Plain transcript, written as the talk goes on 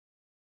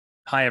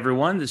Hi,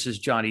 everyone. This is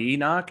Jonny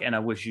Enoch, and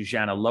I'm with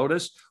Zsuzsana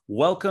Lotus.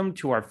 Welcome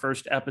to our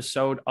first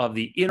episode of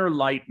the Inner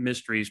Light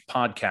Mysteries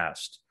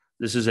podcast.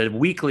 This is a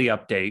weekly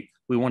update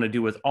we want to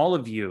do with all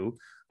of you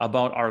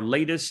about our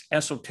latest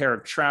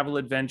esoteric travel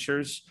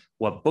adventures,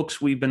 what books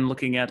we've been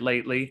looking at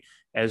lately,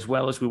 as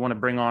well as we want to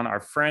bring on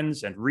our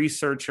friends and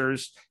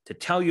researchers to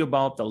tell you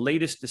about the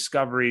latest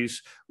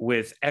discoveries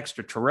with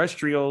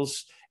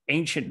extraterrestrials,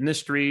 ancient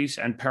mysteries,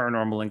 and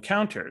paranormal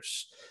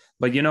encounters.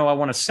 But I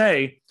want to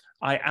say,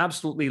 I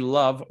absolutely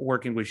love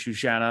working with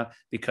Zsuzsana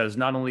because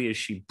not only is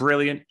she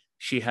brilliant,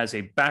 she has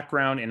a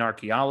background in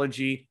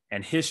archaeology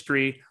and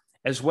history,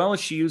 as well as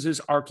she uses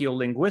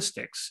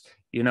archaeolinguistics,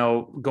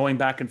 going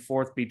back and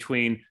forth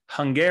between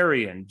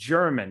Hungarian,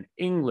 German,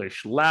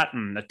 English,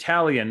 Latin,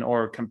 Italian,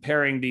 or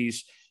comparing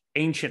these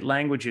ancient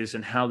languages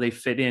and how they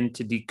fit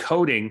into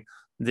decoding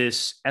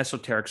this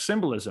esoteric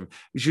symbolism.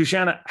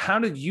 Zsuzsana, how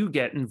did you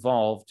get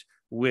involved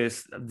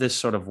with this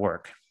sort of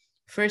work?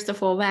 First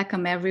of all,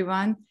 welcome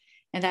everyone.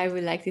 And I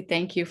would like to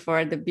thank you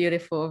for the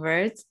beautiful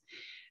words.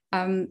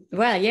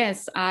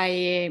 Yes,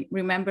 I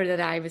remember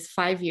that I was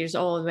 5 years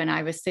old when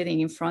I was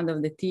sitting in front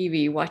of the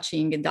TV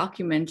watching a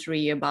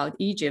documentary about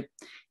Egypt.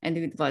 And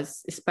it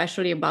was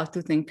especially about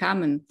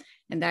Tutankhamun.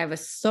 And I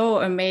was so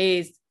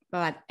amazed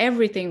about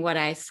everything what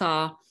I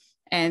saw.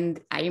 And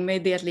I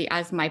immediately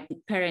asked my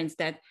parents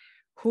that,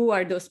 who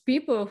are those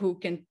people who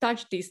can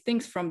touch these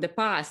things from the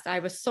past? I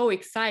was so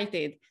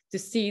excited to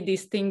see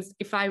these things,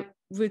 if I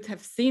would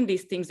have seen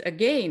these things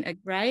again,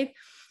 right,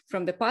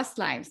 from the past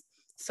lives.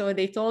 So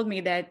they told me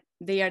that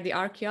they are the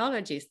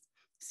archaeologists.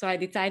 So I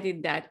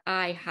decided that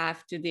I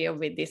have to deal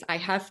with this. I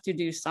have to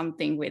do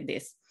something with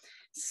this.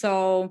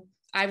 So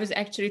I was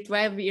actually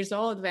 12 years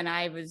old when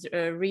I was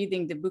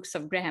reading the books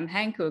of Graham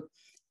Hancock.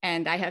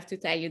 And I have to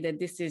tell you that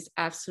this is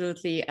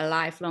absolutely a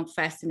lifelong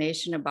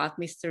fascination about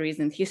mysteries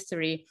and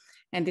history.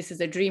 And this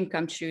is a dream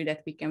come true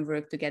that we can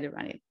work together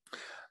on it.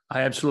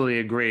 I absolutely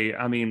agree.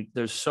 I mean,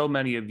 there's so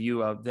many of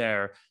you out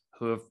there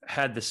who have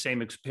had the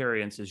same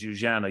experience as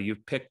Zsuzsana.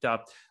 You've picked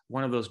up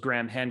one of those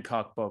Graham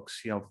Hancock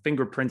books,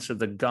 Fingerprints of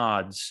the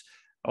Gods,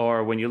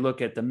 or when you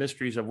look at the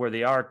mysteries of where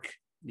the Ark,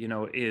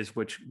 is,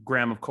 which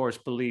Graham, of course,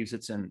 believes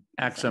it's in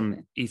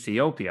Axum,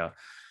 Ethiopia,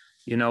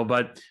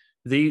 but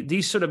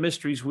these sort of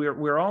mysteries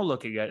we're all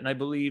looking at, and I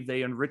believe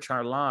they enrich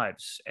our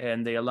lives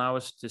and they allow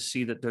us to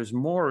see that there's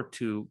more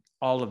to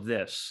all of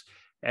this.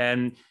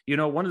 And,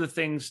 one of the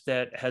things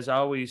that has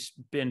always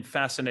been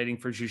fascinating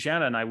for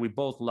Zsuzsana and I, we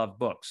both love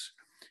books.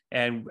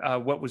 And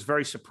what was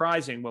very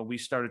surprising when we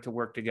started to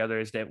work together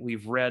is that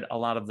we've read a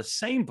lot of the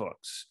same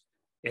books.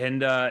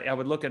 And I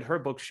would look at her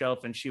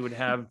bookshelf and she would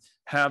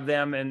have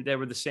them, and they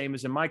were the same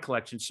as in my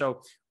collection.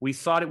 So we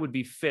thought it would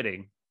be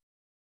fitting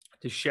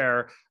to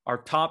share our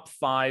top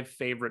 5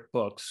 favorite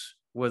books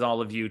with all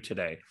of you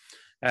today.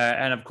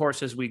 And of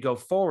course, as we go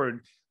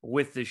forward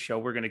with this show,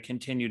 we're going to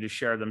continue to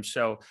share them.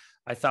 So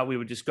I thought we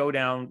would just go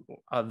down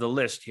the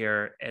list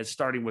here, as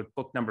starting with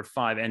book number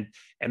 5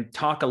 and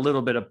talk a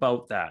little bit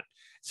about that.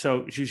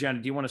 So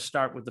Zsuzsana, do you want to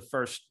start with the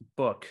first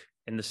book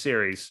in the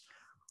series?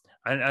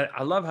 And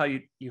I love how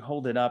you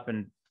hold it up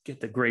and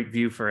get the great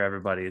view for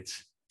everybody.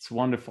 It's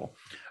wonderful.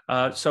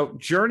 So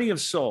Journey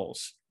of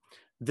Souls.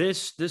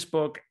 This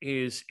book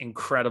is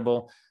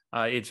incredible.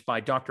 It's by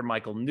Dr.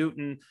 Michael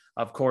Newton.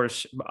 Of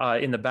course,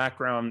 in the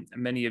background,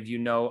 many of you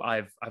know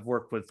I've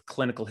worked with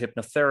clinical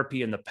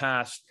hypnotherapy in the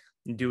past,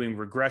 doing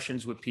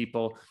regressions with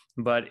people.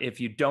 But if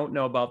you don't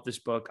know about this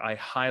book, I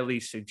highly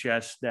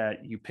suggest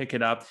that you pick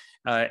it up.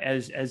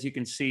 As you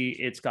can see,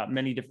 it's got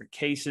many different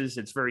cases.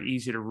 It's very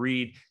easy to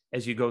read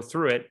as you go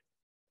through it.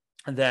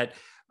 And that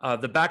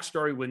the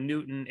backstory with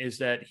Newton is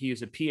that he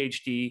is a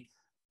PhD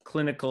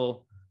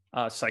clinical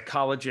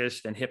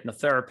psychologist and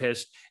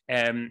hypnotherapist.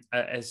 And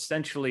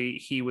essentially,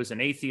 he was an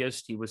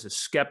atheist. He was a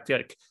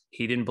skeptic.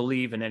 He didn't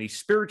believe in any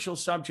spiritual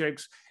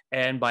subjects.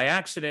 And by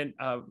accident,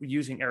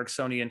 using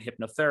Ericksonian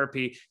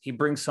hypnotherapy, he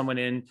brings someone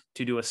in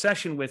to do a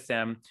session with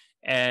them.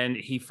 And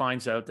he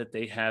finds out that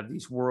they have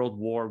these World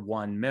War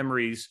I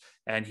memories.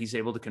 And he's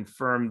able to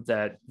confirm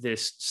that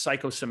this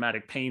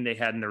psychosomatic pain they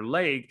had in their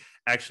leg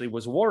actually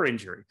was a war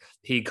injury.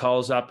 He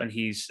calls up, and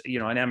he's,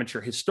 an amateur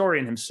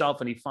historian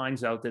himself, and he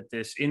finds out that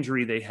this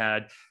injury they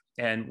had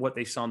and what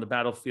they saw on the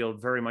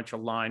battlefield very much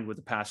aligned with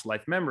the past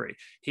life memory.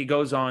 He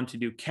goes on to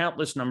do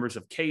countless numbers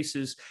of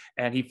cases,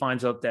 and he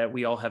finds out that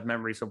we all have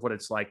memories of what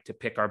it's like to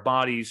pick our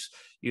bodies.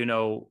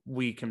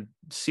 We can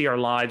see our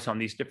lives on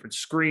these different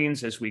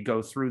screens as we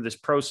go through this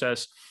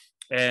process.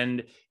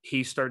 And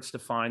he starts to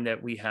find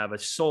that we have a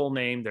soul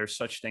name. There's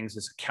such things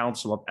as a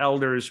council of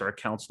elders or a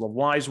council of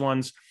wise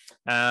ones.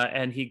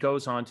 And he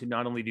goes on to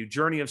not only do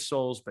Journey of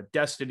Souls, but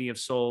Destiny of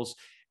Souls.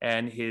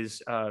 And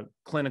his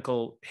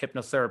clinical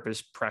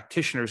hypnotherapist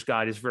practitioner's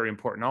guide is very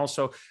important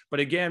also. But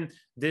again,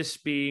 this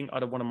being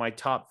out of one of my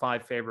top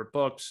 5 favorite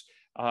books,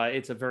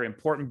 it's a very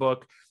important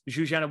book.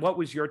 Zsuzsana, what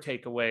was your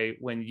takeaway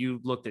when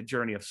you looked at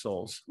Journey of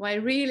Souls? Well, I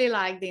really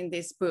liked in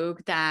this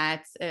book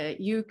that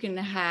you can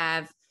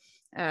have,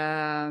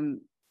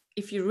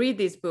 if you read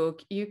this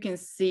book, you can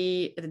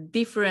see a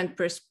different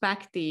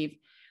perspective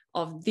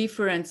of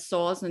different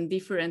souls on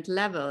different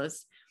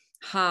levels,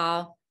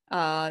 how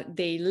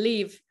they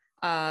live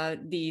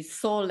the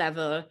soul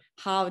level,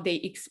 how they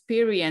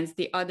experience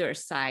the other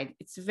side.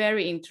 It's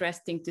very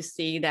interesting to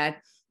see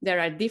that there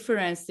are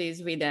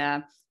differences with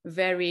a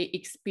very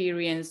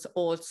experienced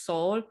old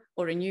soul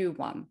or a new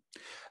one.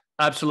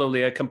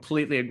 Absolutely. I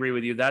completely agree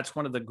with you. That's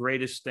one of the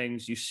greatest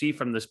things you see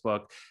from this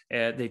book.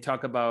 They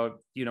talk about,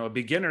 a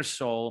beginner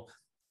soul,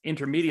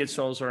 intermediate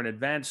souls, or an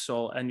advanced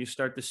soul. And you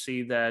start to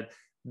see that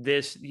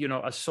this,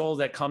 a soul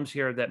that comes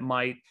here that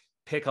might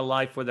pick a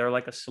life where they're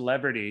like a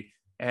celebrity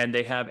and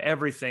they have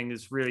everything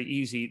is really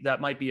easy.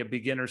 That might be a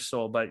beginner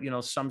soul, but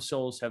some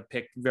souls have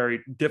picked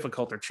very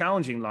difficult or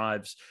challenging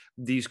lives.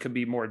 These could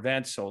be more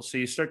advanced souls. So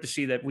you start to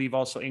see that we've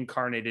also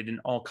incarnated in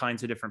all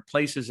kinds of different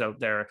places out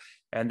there,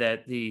 and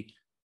that the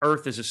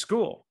earth is a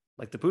school,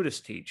 like the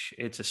Buddhists teach.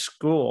 It's a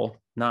school,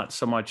 not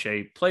so much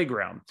a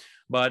playground,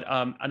 but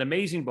an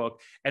amazing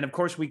book. And of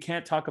course, we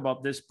can't talk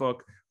about this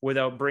book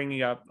without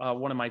bringing up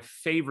one of my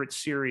favorite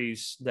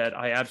series that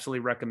I absolutely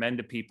recommend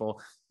to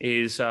people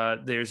is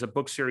there's a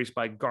book series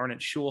by Garnet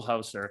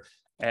Schulhauser.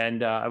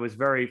 And I was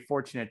very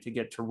fortunate to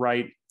get to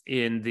write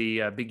in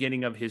the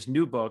beginning of his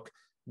new book,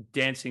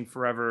 Dancing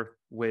Forever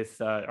with,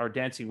 or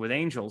Dancing with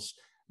Angels.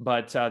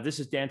 But this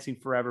is Dancing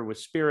Forever with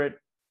Spirit.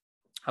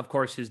 Of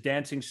course, his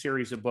dancing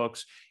series of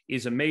books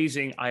is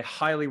amazing. I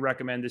highly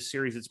recommend this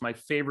series. It's my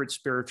favorite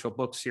spiritual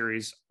book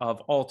series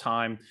of all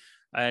time.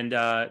 And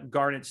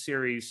Garnet's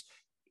series,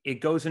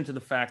 it goes into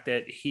the fact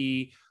that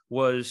he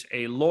was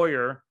a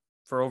lawyer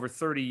for over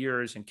 30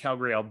 years in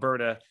Calgary,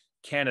 Alberta,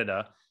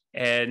 Canada.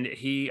 And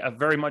he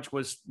very much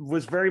was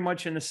very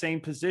much in the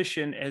same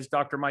position as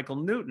Dr. Michael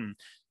Newton.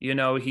 He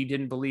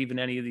didn't believe in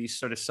any of these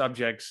sort of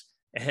subjects.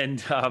 And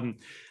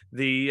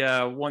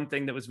the one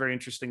thing that was very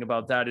interesting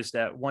about that is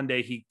that one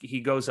day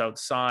he goes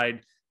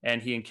outside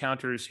and he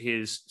encounters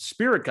his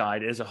spirit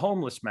guide as a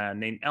homeless man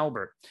named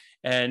Albert.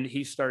 And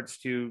he starts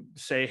to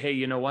say, hey,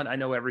 you know what? I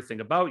know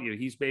everything about you.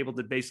 He's able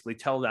to basically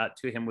tell that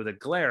to him with a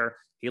glare.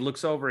 He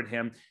looks over at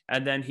him,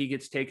 and then he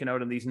gets taken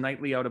out on these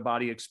nightly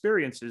out-of-body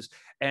experiences.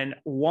 And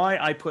why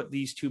I put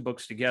these two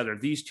books together,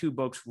 these two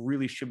books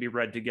really should be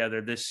read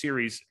together. This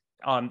series,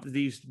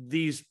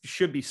 these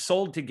should be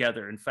sold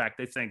together. In fact,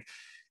 I think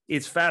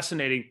it's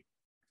fascinating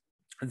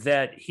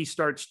that he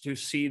starts to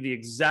see the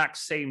exact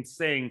same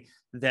thing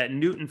that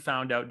Newton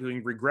found out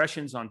doing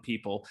regressions on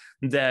people,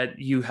 that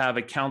you have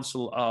a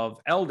council of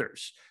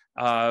elders,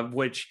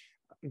 which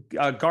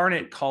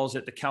Garnet calls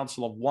it the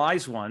council of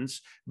wise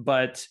ones,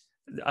 but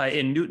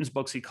in Newton's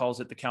books, he calls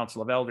it the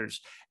Council of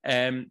Elders.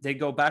 And they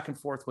go back and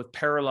forth with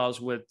parallels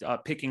with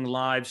picking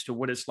lives to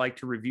what it's like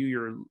to review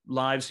your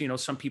lives.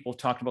 Some people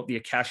talked about the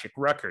Akashic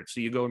records. So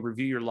you go and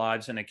review your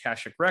lives in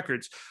Akashic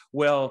records.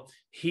 Well,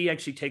 he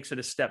actually takes it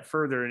a step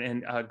further.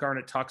 And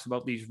Garnet talks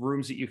about these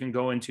rooms that you can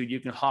go into. You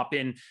can hop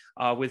in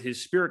with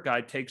his spirit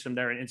guide, takes him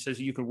there and says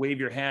you can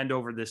wave your hand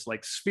over this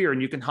like sphere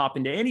and you can hop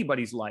into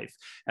anybody's life.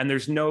 And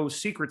there's no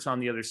secrets on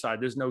the other side.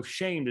 There's no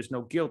shame. There's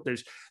no guilt.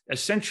 There's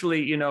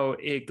essentially,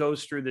 it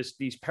goes through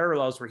these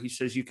parallels where he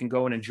says you can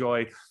go and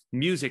enjoy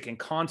music and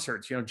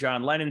concerts.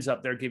 John Lennon's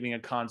up there giving a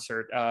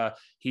concert.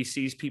 He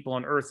sees people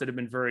on Earth that have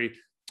been very,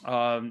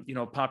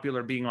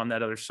 popular being on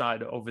that other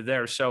side over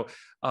there. So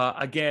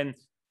again,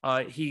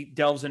 he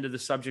delves into the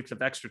subjects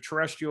of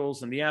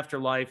extraterrestrials and the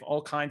afterlife,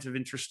 all kinds of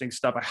interesting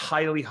stuff. I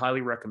highly,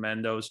 highly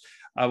recommend those.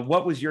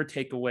 What was your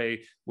takeaway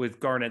with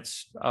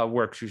Garnet's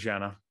work,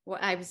 Zsuzsana? Well,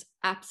 I was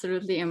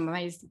absolutely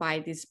amazed by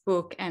this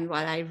book. And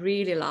what I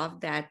really love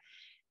that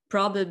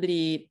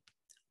probably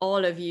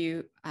all of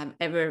you have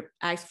ever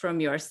asked from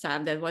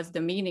yourself that what's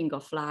the meaning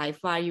of life,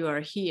 why you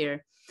are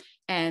here.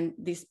 And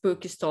this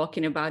book is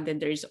talking about that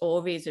there is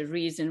always a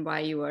reason why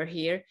you are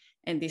here.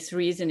 And this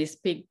reason is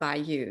picked by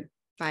you,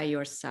 by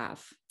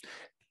yourself.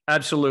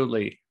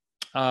 Absolutely.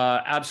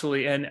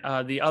 Absolutely.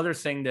 And the other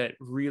thing that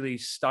really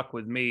stuck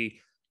with me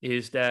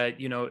is that,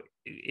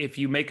 if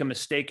you make a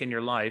mistake in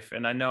your life,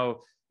 and I know,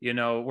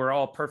 we're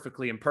all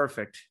perfectly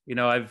imperfect,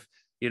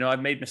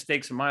 I've made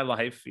mistakes in my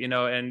life,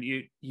 and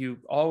you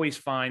always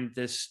find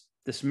this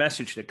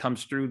message that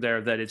comes through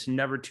there that it's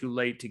never too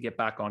late to get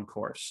back on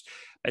course.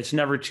 It's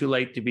never too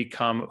late to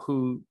become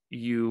who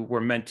you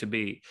were meant to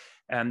be,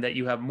 and that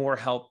you have more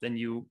help than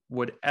you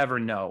would ever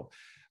know.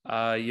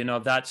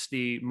 That's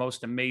the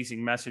most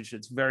amazing message.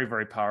 It's very,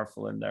 very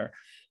powerful in there.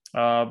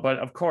 But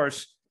of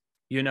course,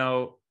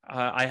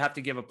 I have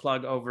to give a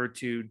plug over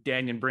to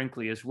Daniel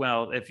Brinkley as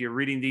well. If you're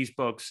reading these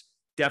books,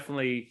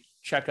 definitely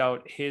check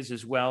out his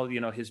as well.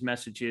 His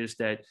message is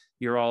that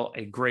you're all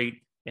a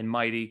great and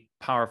mighty,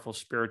 powerful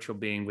spiritual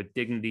being with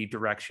dignity,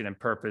 direction, and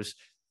purpose.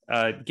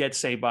 Get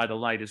saved by the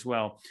light as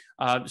well.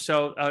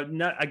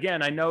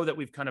 Again, I know that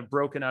we've kind of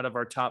broken out of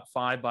our top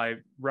 5 by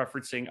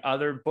referencing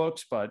other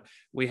books, but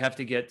we have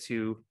to get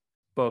to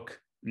book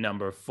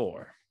number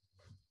 4.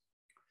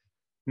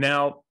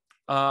 Now,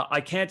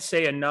 I can't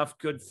say enough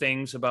good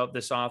things about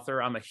this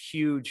author. I'm a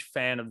huge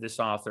fan of this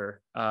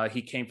author.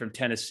 He came from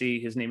Tennessee.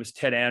 His name is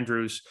Ted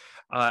Andrews.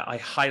 I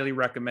highly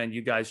recommend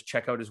you guys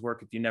check out his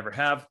work if you never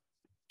have.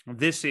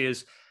 This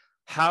is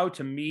How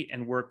to Meet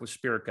and Work with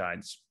Spirit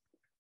Guides.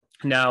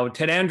 Now,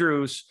 Ted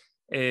Andrews,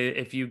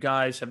 if you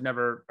guys have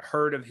never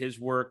heard of his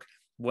work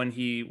when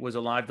he was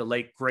alive, the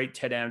late great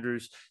Ted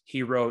Andrews,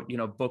 he wrote,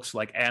 books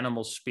like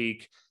Animals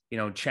Speak,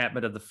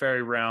 Enchantment of the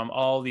Fairy Realm,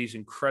 all these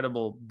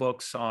incredible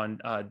books on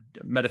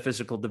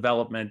metaphysical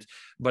development.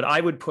 But I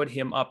would put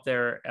him up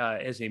there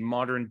as a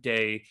modern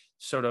day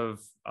sort of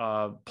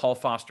Paul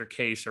Foster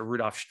Case or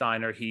Rudolf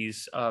Steiner. He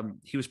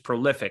was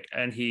prolific,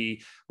 and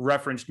he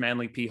referenced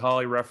Manly P. Hall.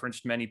 He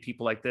referenced many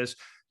people like this.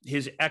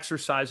 His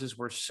exercises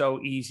were so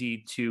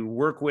easy to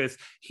work with.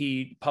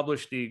 He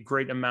published the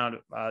great amount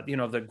of,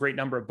 the great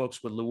number of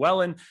books with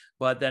Llewellyn,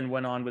 but then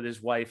went on with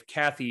his wife,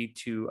 Kathy,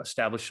 to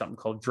establish something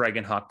called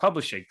Dragonhawk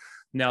Publishing.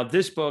 Now,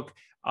 this book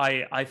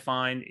I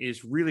find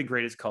is really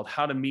great. It's called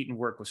How to Meet and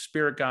Work with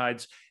Spirit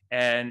Guides.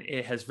 And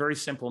it has very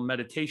simple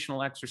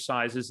meditational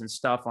exercises and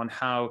stuff on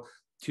how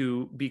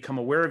to become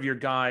aware of your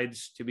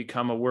guides, to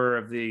become aware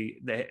of the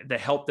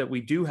help that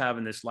we do have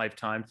in this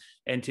lifetime,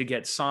 and to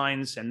get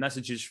signs and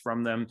messages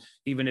from them,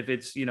 even if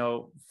it's,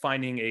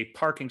 finding a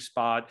parking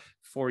spot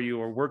for you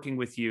or working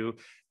with you.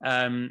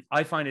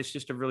 I find it's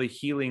just a really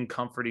healing,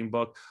 comforting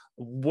book.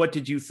 What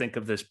did you think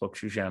of this book,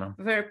 Zsuzsana?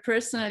 Very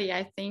personally,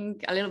 I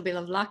think a little bit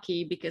of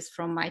lucky, because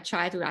from my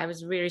childhood, I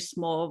was very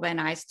small when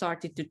I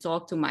started to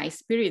talk to my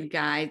spirit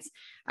guides.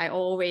 I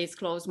always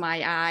closed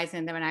my eyes,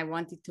 and then when I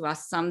wanted to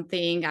ask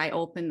something, I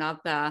opened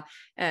up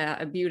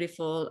a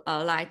beautiful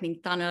lightning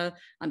tunnel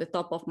on the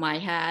top of my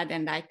head,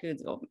 and I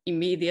could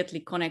immediately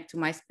connect to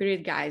my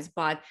spirit guides.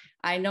 But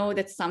I know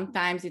that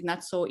sometimes it's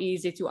not so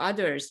easy to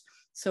others.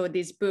 So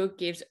this book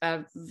gives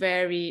a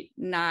very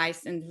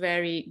nice and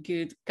very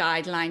good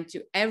guideline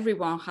to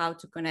everyone how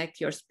to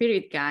connect your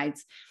spirit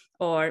guides.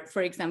 Or,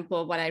 for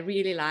example, what I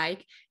really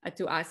like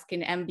to ask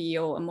in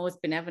MBO, a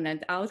most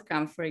benevolent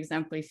outcome, for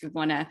example, if you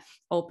want to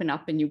open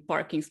up a new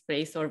parking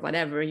space or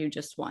whatever you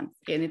just want,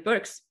 and it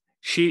works.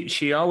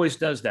 She always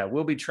does that.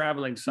 We'll be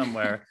traveling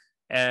somewhere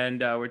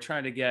and we're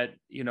trying to get,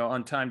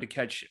 on time to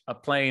catch a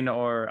plane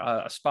or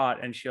a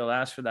spot, and she'll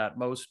ask for that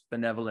most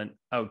benevolent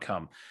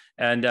outcome.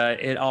 And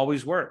it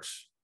always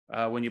works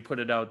when you put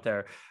it out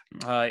there.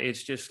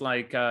 It's just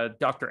like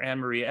Dr.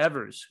 Anne-Marie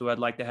Evers, who I'd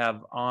like to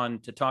have on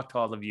to talk to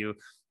all of you.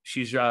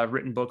 She's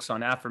written books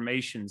on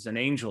affirmations and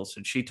angels,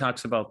 and she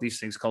talks about these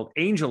things called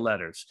angel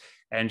letters.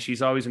 And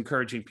she's always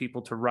encouraging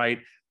people to write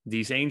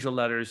these angel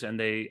letters, and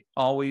they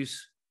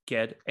always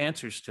get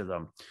answers to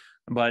them.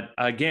 But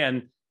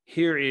again,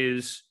 here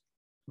is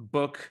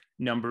book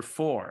number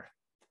 4,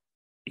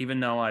 even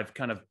though I've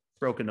kind of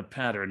broken the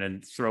pattern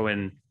and thrown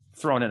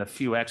in a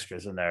few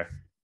extras in there.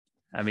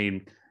 I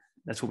mean,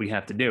 that's what we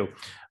have to do.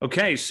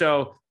 Okay,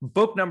 so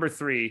book number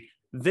 3.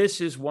 This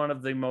is one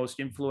of the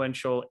most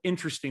influential,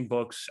 interesting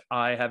books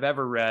I have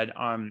ever read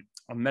on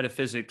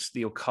metaphysics,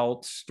 the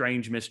occult,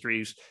 strange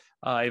mysteries.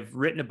 I've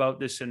written about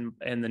this in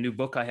the new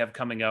book I have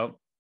coming out.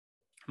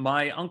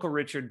 My Uncle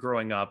Richard,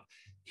 growing up,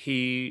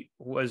 he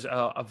was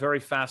a very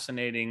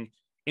fascinating,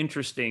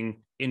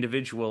 interesting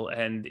individual.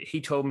 And he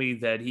told me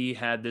that he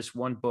had this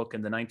one book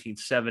in the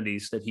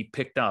 1970s that he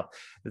picked up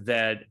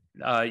that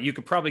you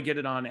could probably get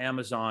it on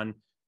Amazon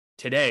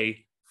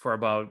today for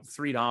about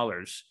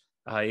 $3.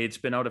 It's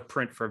been out of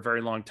print for a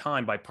very long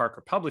time by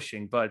Parker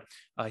Publishing, but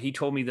he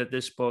told me that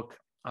this book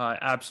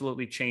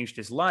absolutely changed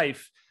his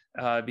life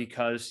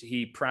because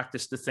he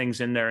practiced the things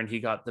in there and he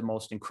got the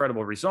most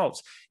incredible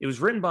results. It was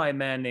written by a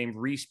man named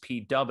Rhys P.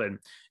 Dubbin,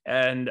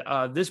 and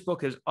this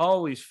book has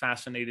always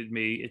fascinated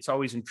me. It's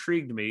always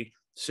intrigued me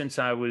since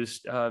I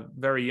was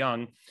very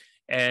young,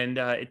 and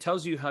it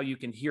tells you how you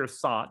can hear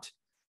thought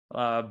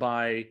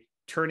by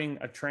turning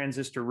a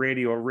transistor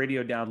radio or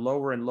radio down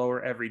lower and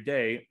lower every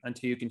day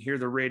until you can hear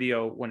the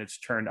radio when it's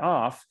turned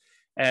off.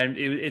 And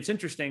it's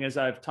interesting, as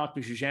I've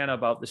talked to Zsuzsana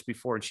about this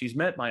before, and she's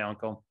met my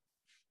uncle,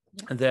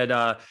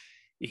 that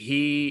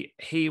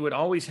he would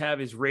always have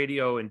his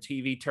radio and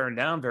TV turned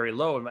down very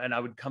low, and I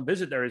would come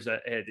visit there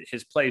at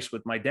his place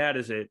with my dad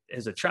as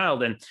a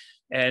child,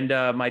 and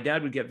my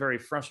dad would get very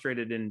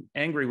frustrated and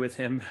angry with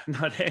him,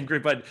 not angry,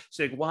 but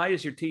say, why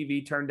is your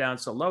TV turned down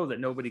so low that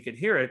nobody could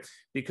hear it?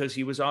 Because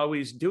he was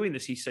always doing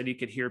this. He said he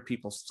could hear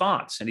people's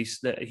thoughts, and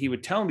he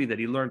would tell me that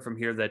he learned from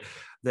here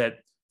that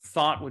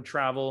thought would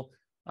travel.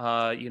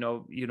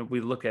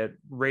 We look at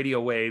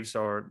radio waves,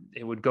 or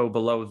it would go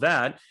below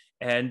that.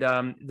 And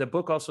the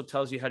book also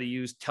tells you how to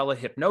use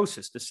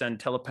telehypnosis to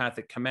send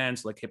telepathic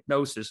commands like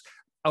hypnosis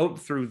out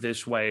through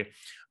this way.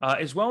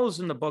 As well as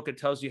in the book, it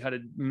tells you how to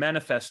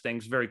manifest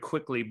things very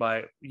quickly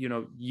by,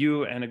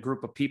 you and a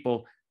group of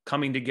people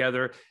coming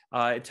together.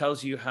 It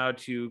tells you how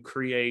to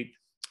create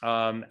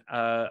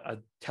a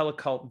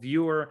telecult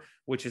viewer,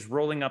 which is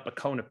rolling up a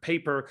cone of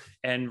paper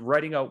and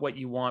writing out what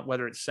you want,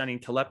 whether it's sending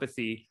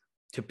telepathy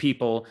to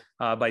people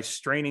by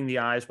straining the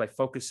eyes, by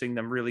focusing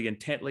them really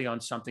intently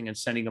on something and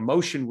sending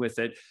emotion with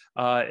it.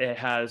 It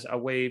has a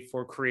way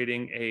for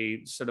creating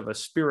a sort of a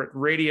spirit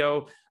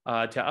radio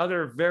to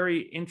other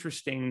very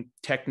interesting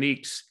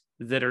techniques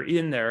that are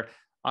in there.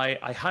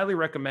 I highly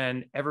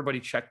recommend everybody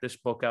check this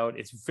book out.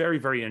 It's very,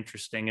 very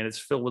interesting, and it's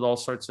filled with all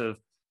sorts of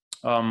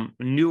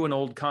new and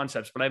old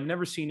concepts, but I've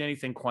never seen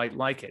anything quite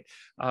like it.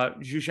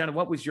 Zsuzsana,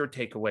 what was your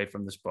takeaway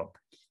from this book?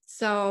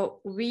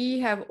 So we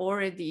have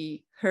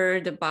already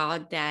heard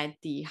about that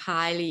the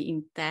highly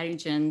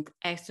intelligent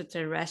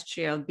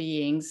extraterrestrial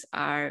beings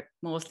are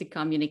mostly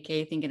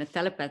communicating in a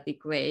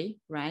telepathic way,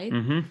 right?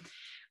 Mm-hmm.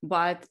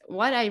 But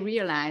what I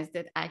realized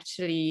that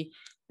actually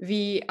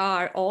we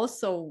are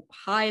also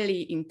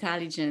highly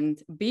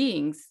intelligent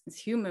beings,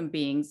 human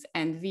beings,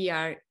 and we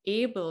are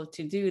able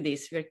to do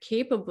this. We're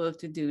capable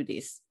to do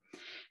this.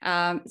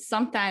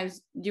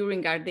 Sometimes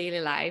during our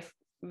daily life,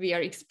 we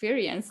are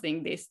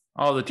experiencing this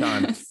all the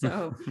time.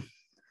 So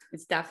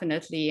it's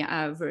definitely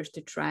worth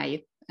to try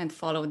it and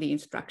follow the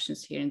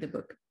instructions here in the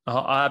book.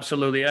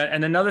 Absolutely.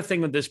 And another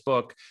thing with this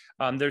book,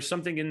 there's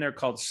something in there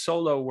called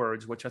solo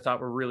words, which I thought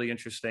were really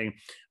interesting.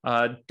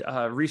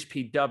 Reese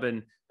P.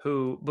 Dubbin,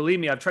 who, believe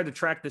me, I've tried to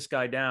track this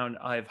guy down.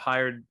 I've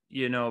hired,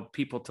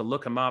 people to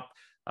look him up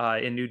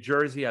in New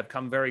Jersey. I've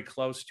come very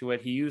close to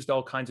it. He used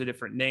all kinds of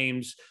different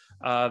names.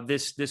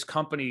 This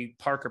company,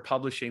 Parker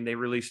Publishing, they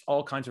released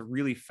all kinds of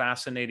really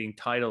fascinating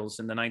titles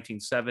in the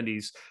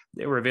 1970s.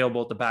 They were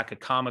available at the back of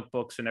comic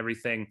books and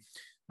everything.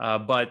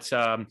 But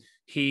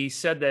he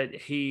said that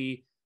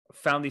he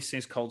found these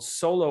things called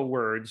solo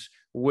words,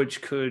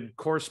 which could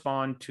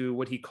correspond to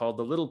what he called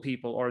the little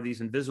people, or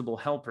these invisible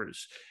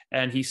helpers.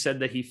 And he said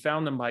that he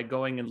found them by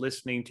going and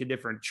listening to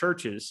different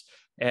churches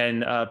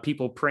and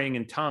people praying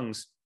in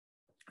tongues.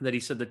 That he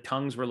said the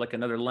tongues were like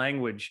another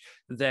language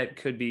that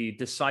could be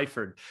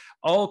deciphered.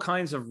 All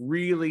kinds of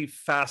really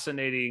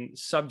fascinating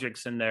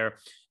subjects in there.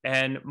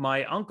 And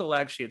my uncle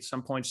actually at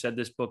some point said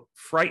this book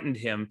frightened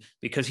him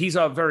because he's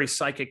a very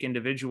psychic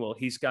individual.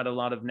 He's got a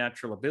lot of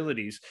natural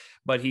abilities,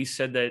 but he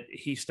said that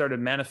he started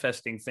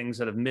manifesting things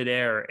out of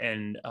midair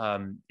and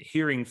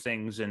hearing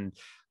things, and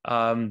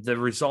the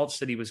results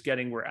that he was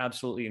getting were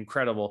absolutely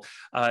incredible.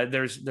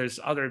 There's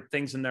other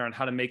things in there on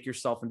how to make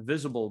yourself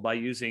invisible by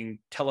using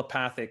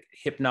telepathic,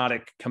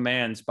 hypnotic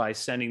commands by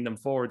sending them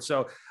forward.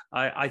 So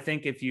I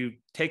think if you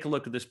take a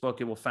look at this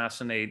book, it will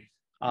fascinate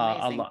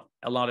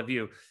a lot of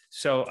you.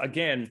 So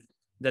again,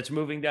 that's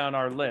moving down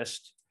our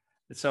list.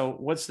 So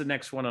what's the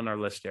next one on our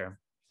list here?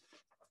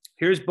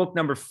 Here's book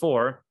number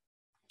 4.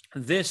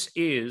 This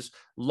is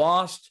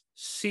Lost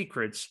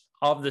Secrets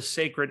of the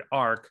Sacred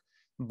Ark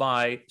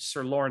by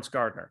Sir Lawrence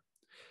Gardner.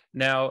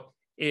 Now,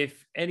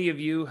 if any of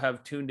you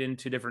have tuned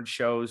into different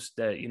shows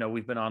that,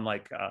 we've been on,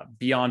 like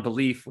Beyond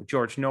Belief with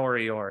George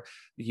Norrie, or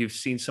you've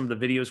seen some of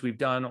the videos we've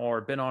done,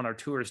 or been on our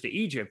tours to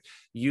Egypt,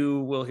 you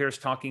will hear us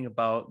talking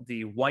about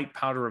the white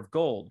powder of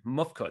gold,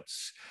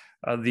 mufkuts,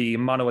 the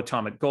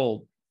monoatomic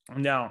gold.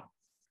 Now,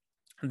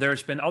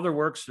 there's been other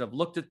works that have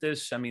looked at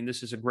this. I mean,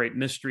 this is a great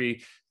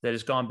mystery that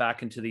has gone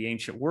back into the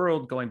ancient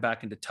world, going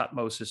back into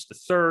Tutmosis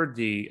III,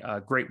 the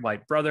Great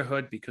White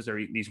Brotherhood, because they're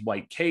eating these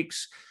white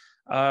cakes.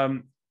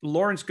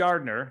 Lawrence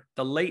Gardner,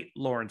 the late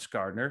Lawrence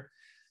Gardner,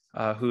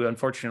 who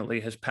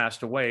unfortunately has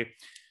passed away,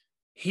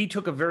 he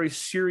took a very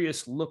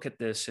serious look at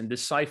this and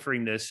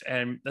deciphering this.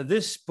 And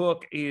this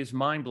book is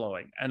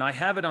mind-blowing. And I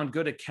have it on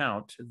good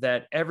account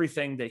that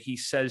everything that he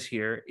says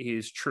here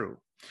is true.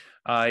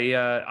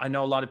 I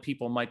know a lot of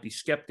people might be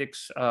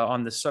skeptics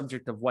on the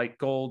subject of white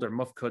gold or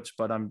mufkuts,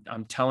 but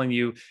I'm telling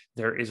you,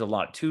 there is a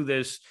lot to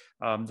this.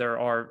 There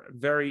are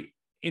very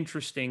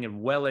interesting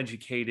and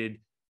well-educated,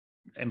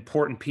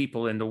 important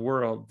people in the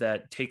world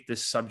that take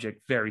this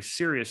subject very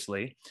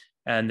seriously,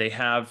 and they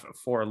have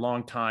for a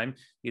long time,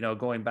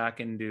 going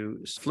back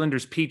into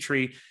Flinders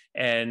Petrie.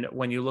 And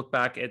when you look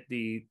back at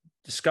the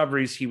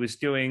discoveries he was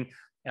doing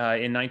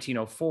in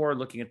 1904,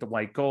 looking at the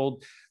white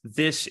gold,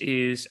 this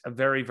is a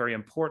very, very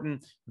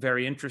important,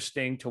 very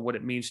interesting to what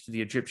it means to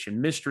the Egyptian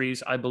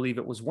mysteries. I believe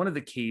it was one of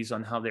the keys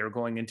on how they were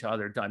going into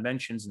other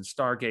dimensions and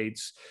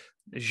stargates.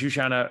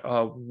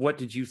 Zsuzsana, what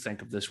did you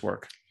think of this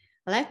work?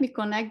 Let me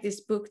connect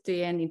this book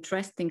to an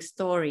interesting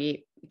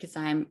story, because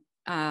I'm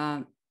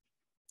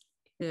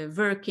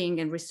working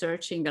and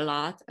researching a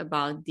lot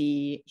about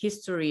the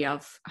history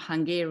of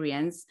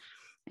Hungarians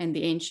and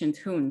the ancient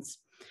Huns.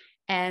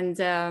 And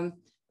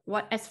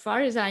as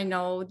far as I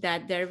know,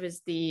 that there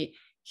was the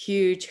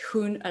huge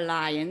Hun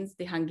alliance,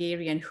 the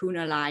Hungarian Hun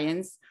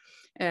alliance,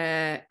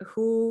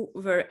 who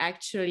were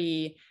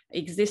actually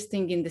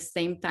existing in the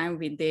same time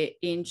with the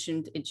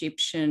ancient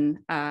Egyptians,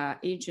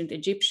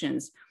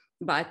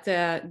 but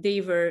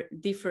they were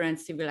different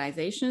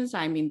civilizations,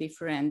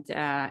 different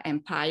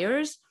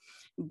empires,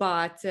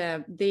 but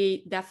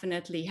they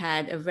definitely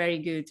had a very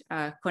good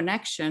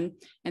connection,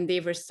 and they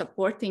were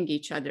supporting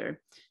each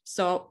other.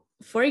 So,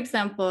 for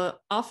example,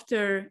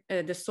 after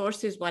the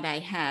sources what I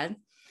had,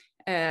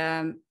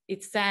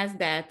 it says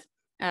that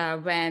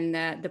when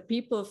the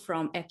people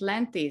from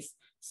Atlantis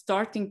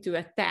starting to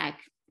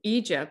attack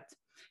Egypt,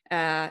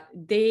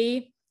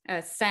 they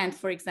sent,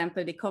 for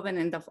example, the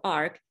Covenant of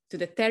Ark to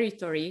the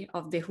territory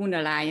of the Hun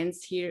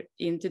alliance here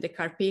into the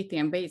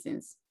Carpathian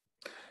basins.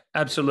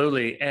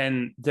 Absolutely.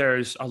 And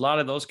there's a lot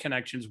of those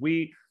connections.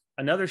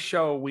 Another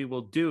show we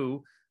will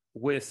do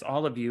with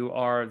all of you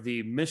are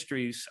the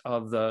mysteries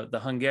of the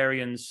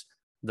Hungarians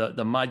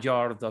the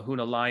Magyar, the Hun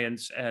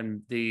Alliance,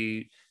 and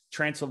the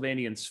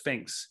Transylvanian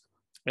Sphinx.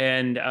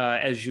 And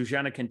as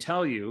Zsuzsana can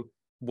tell you,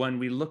 when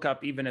we look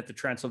up even at the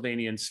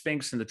Transylvanian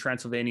Sphinx and the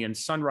Transylvanian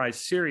Sunrise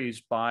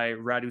series by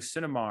Radu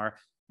Sinamar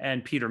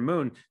and Peter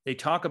Moon, they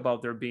talk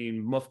about there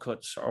being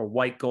mufkuts or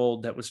white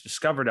gold that was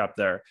discovered up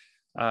there.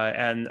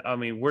 And I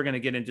mean, we're going to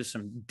get into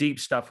some deep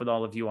stuff with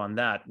all of you on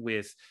that,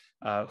 with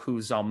who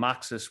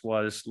Zalmaxis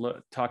was,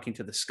 talking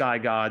to the sky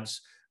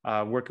gods,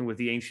 working with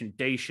the ancient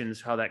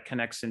Dacians, how that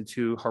connects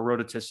into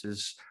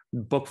Herodotus's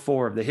book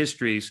 4 of the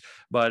histories.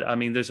 But I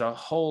mean, there's a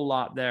whole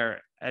lot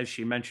there, as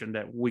she mentioned,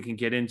 that we can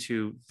get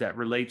into that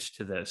relates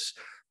to this.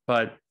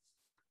 But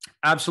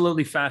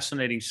absolutely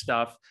fascinating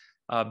stuff.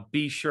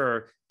 Be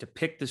sure to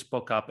pick this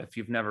book up if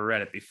you've never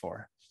read it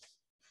before.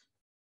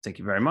 Thank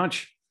you very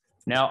much.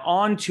 Now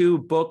on to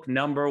book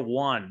number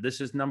 1.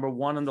 This is number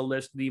 1 on the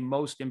list, the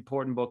most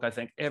important book. I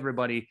think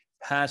everybody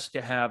has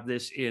to have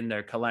this in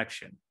their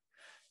collection.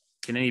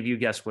 Can any of you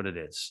guess what it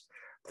is?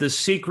 The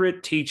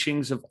Secret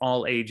Teachings of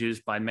All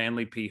Ages by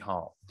Manly P.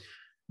 Hall.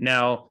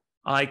 Now,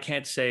 I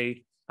can't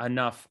say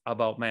enough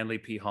about Manly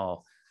P.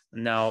 Hall.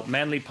 Now,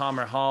 Manly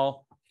Palmer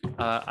Hall,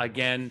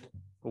 again,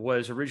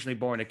 was originally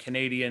born a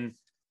Canadian,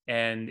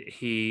 and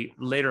he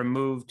later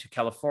moved to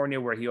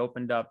California, where he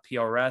opened up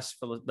PRS,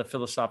 the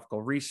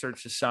Philosophical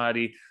Research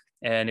Society,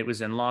 and it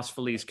was in Los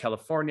Feliz,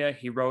 California.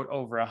 He wrote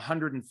over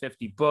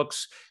 150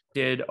 books,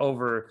 did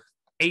over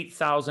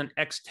 8,000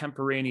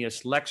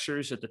 extemporaneous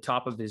lectures at the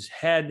top of his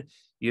head.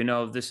 You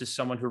know, this is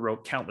someone who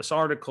wrote countless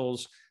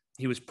articles.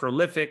 He was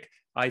prolific.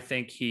 I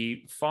think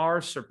he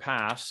far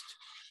surpassed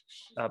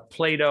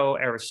Plato,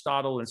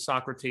 Aristotle, and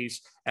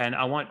Socrates. And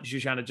I want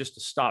Zsuzsana just to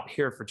stop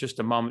here for just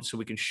a moment so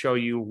we can show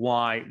you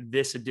why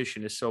this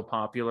edition is so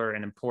popular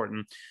and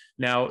important.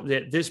 Now,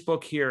 this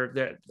book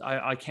here,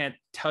 I can't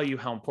tell you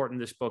how important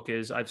this book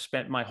is. I've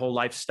spent my whole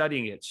life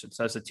studying it since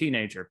I was a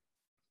teenager.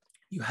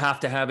 You have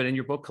to have it in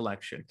your book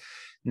collection.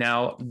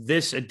 Now,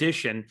 this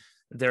edition,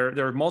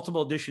 there are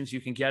multiple editions you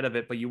can get of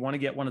it, but you want to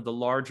get one of the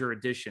larger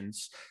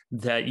editions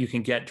that you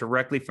can get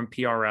directly from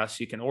PRS.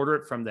 You can order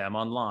it from them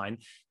online,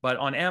 but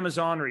on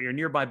Amazon or your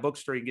nearby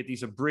bookstore, you can get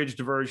these abridged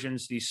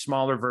versions, these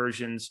smaller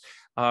versions.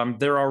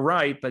 They're all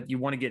right, but you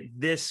want to get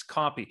this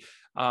copy.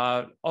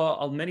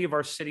 Many of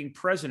our sitting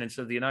presidents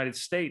of the United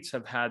States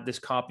have had this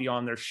copy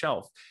on their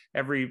shelf.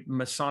 Every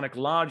Masonic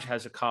lodge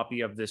has a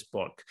copy of this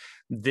book.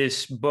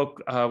 This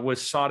book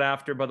was sought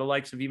after by the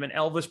likes of even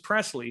Elvis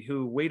Presley,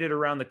 who waited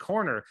around the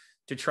corner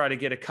to try to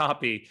get a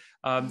copy.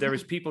 There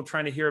was people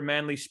trying to hear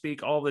Manly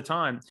speak all the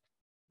time.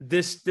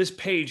 This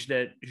page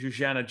that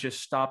Zsuzsana just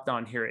stopped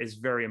on here is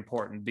very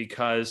important,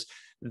 because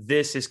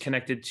this is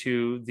connected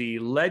to the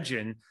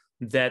legend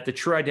that the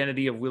true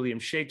identity of William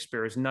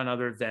Shakespeare is none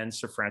other than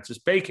Sir Francis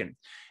Bacon.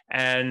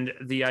 And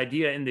the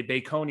idea in the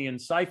Baconian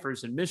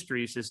ciphers and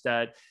mysteries is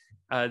that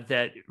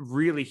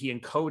really he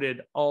encoded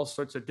all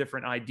sorts of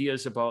different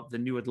ideas about the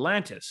new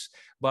Atlantis.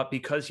 But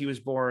because he was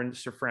born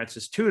Sir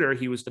Francis Tudor,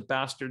 he was the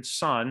bastard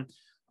son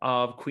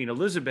of Queen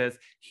Elizabeth,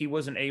 he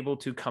wasn't able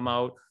to come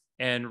out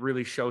and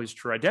really show his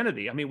true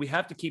identity. I mean, we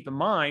have to keep in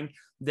mind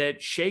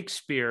that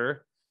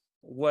Shakespeare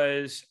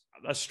was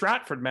a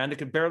Stratford man that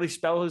could barely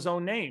spell his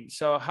own name.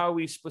 So how are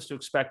we supposed to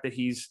expect that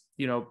he's,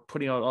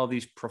 putting out all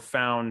these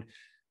profound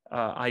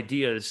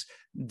ideas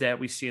that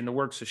we see in the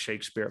works of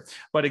Shakespeare?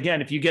 But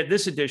again, if you get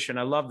this edition,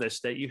 I love this,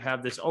 that you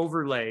have this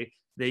overlay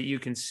that you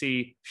can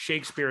see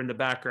Shakespeare in the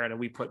background, and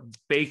we put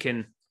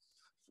Bacon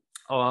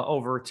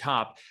over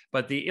top.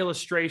 But the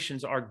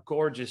illustrations are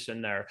gorgeous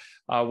in there.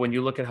 When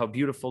you look at how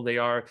beautiful they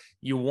are,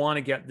 you want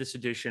to get this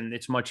edition.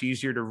 It's much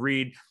easier to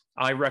read.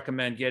 I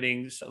recommend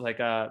getting like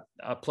a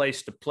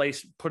place to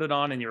put it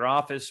on in your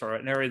office, or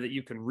an area that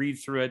you can read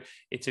through it.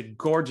 It's a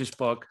gorgeous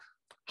book,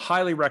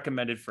 highly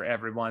recommended for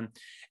everyone.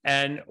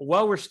 And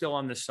while we're still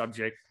on this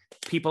subject,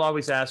 people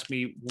always ask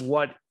me,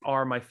 what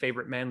are my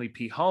favorite Manly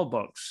P. Hall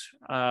books?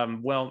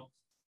 Well,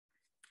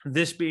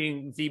 this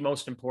being the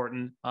most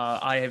important,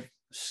 I have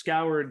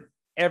scoured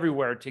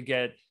everywhere to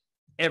get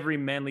every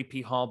Manly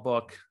P. Hall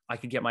book I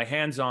could get my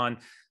hands on.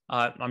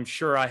 I'm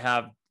sure I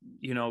have,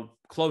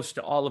 close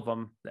to all of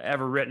them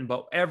ever written,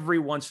 but every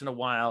once in a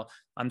while,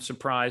 I'm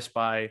surprised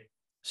by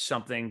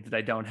something that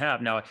I don't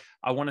have. Now,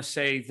 I want to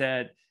say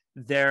that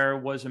there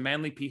was a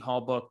Manly P.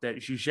 Hall book that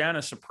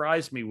Zsuzsana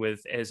surprised me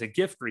with as a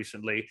gift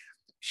recently.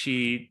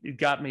 She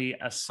got me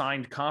a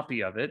signed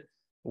copy of it,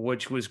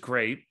 which was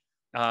great.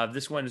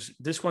 This one's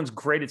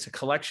great. It's a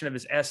collection of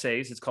his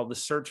essays. It's called The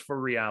Search for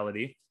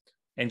Reality.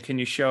 And can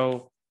you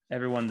show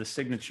everyone the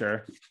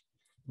signature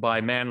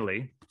by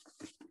Manly?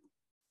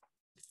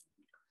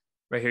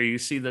 Right here, you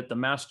see that the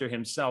master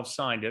himself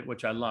signed it,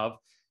 which I love.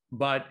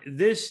 But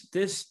this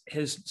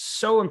is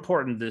so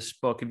important, this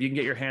book, if you can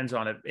get your hands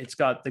on it. It's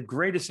got the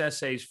greatest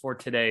essays for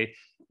today.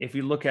 If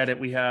you look at it,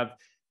 we have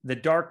The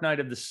Dark Night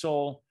of the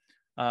Soul.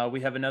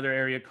 We have another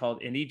area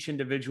called In Each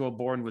Individual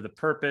Born with a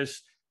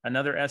Purpose.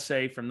 Another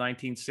essay from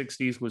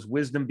 1960s was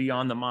Wisdom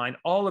Beyond the Mind.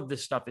 All of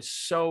this stuff is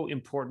so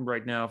important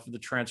right now for the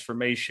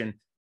transformation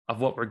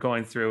of what we're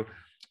going through.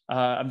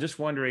 I'm just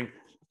wondering,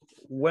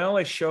 while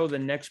I show the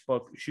next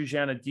book,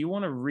 Zsuzsana, do you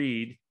want to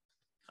read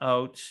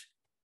out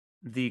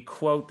the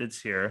quote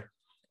that's here?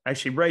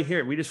 Actually, right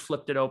here, we just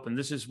flipped it open.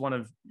 This is one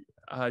of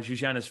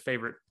Zsuzsana's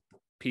favorite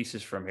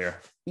pieces from here.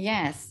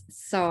 Yes.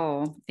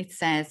 So it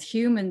says,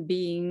 human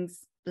beings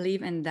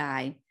live and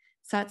die.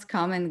 Thoughts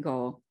come and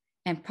go.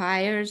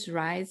 Empires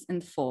rise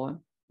and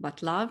fall.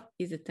 But love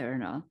is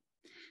eternal.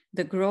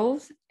 The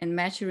growth and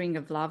maturing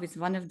of love is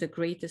one of the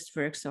greatest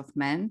works of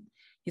man,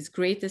 his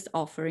greatest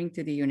offering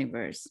to the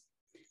universe.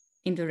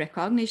 In the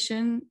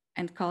recognition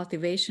and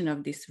cultivation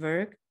of this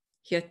work,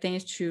 he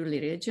attains true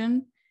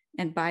religion,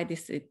 and by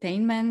this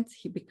attainment,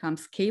 he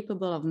becomes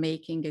capable of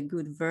making a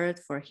good world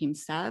for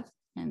himself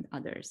and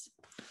others.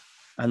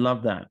 I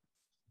love that.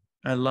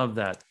 I love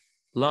that.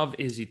 Love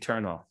is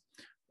eternal.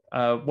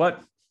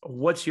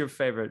 What's your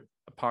favorite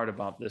part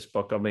about this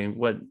book? I mean,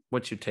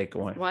 what's your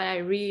takeaway? What I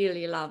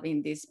really love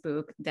in this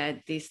book,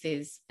 that this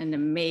is an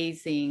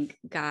amazing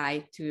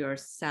guide to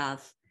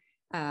yourself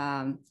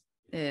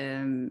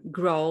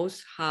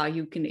growth, how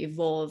you can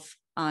evolve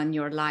on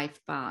your life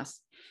path.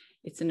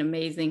 It's an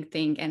amazing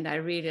thing. And I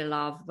really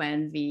love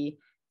when we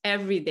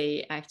every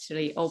day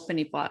actually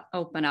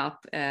open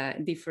up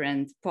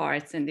different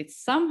parts, and it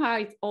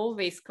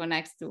always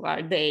connects to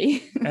our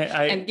day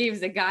and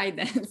gives a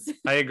guidance.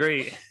 I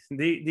agree.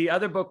 The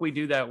other book we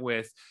do that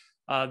with,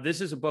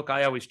 this is a book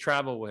I always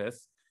travel with,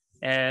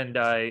 and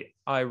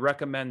I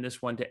recommend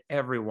this one to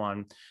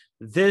everyone.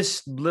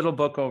 This little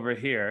book over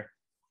here,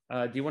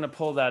 do you want to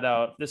pull that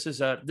out? This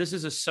is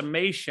a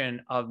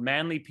summation of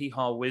Manly P.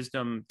 Hall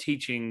wisdom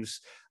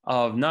teachings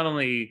of not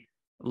only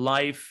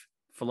life,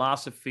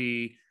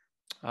 philosophy,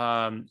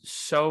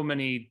 so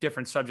many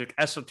different subjects,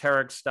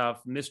 esoteric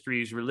stuff,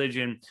 mysteries,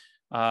 religion,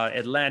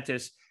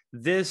 Atlantis.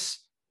 This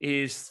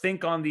is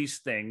Think on These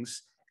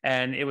Things,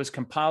 and it was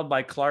compiled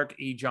by Clark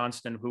E.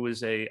 Johnston, who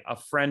is a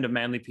friend of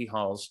Manly P.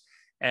 Hall's.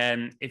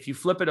 And if you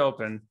flip it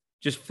open,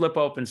 just flip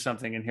open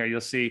something in here,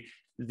 you'll see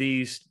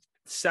these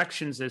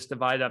sections that's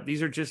divided up.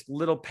 These are just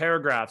little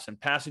paragraphs and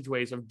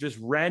passageways of just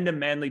random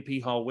Manly P.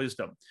 Hall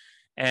wisdom.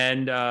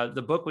 And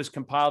the book was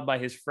compiled by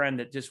his friend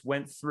that just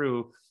went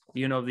through,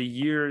 the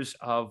years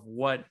of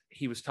what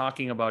he was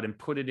talking about and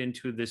put it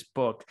into this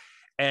book.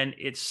 And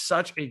it's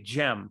such a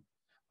gem.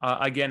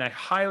 Again, I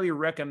highly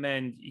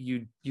recommend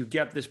you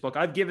get this book.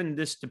 I've given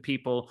this to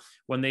people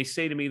when they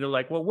say to me, they're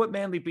like, well, what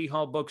Manly P.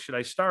 Hall book should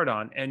I start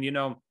on? And,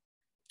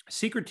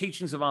 Secret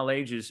Teachings of All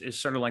Ages is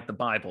sort of like the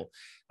Bible.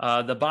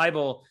 The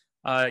Bible,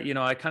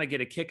 I kind of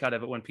get a kick out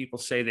of it when people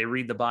say they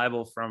read the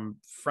Bible from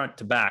front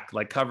to back,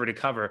 like cover to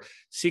cover.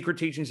 Secret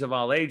Teachings of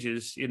All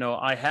Ages,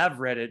 I have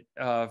read it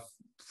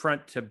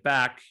front to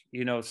back,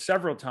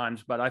 several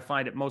times, but I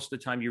find it most of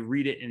the time you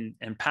read it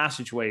in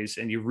passageways,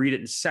 and you read it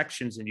in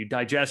sections, and you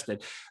digest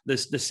it. The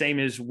same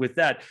is with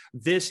that.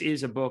 This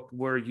is a book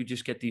where you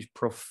just get these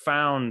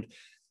profound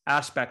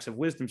aspects of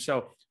wisdom.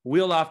 So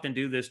we'll often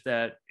do this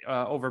that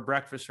over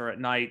breakfast or at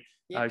night.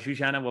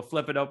 Zsuzsana will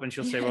flip it open.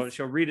 She'll say, well,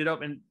 she'll read it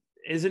open.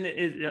 Isn't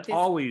it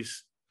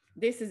always?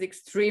 This is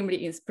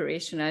extremely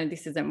inspirational.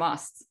 This is a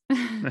must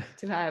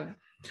to have.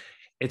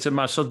 It's a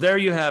must. So there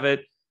you have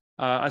it.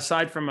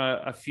 Aside from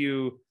a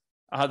few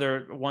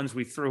other ones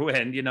we threw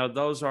in,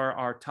 those are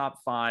our top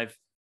 5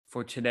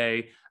 for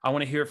today. I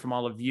want to hear from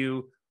all of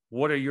you.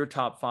 What are your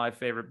top 5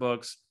 favorite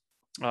books?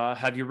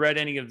 Have you read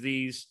any of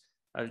these?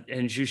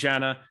 And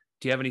Zsuzsana,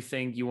 do you have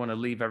anything you want to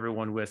leave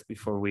everyone with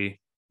before we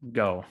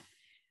go?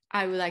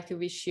 I would like to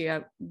wish you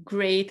a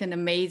great and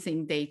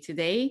amazing day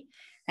today,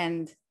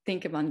 and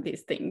think about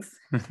these things.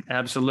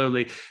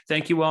 Absolutely.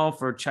 Thank you all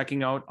for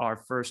checking out our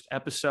first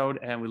episode,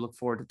 and we look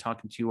forward to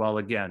talking to you all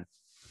again.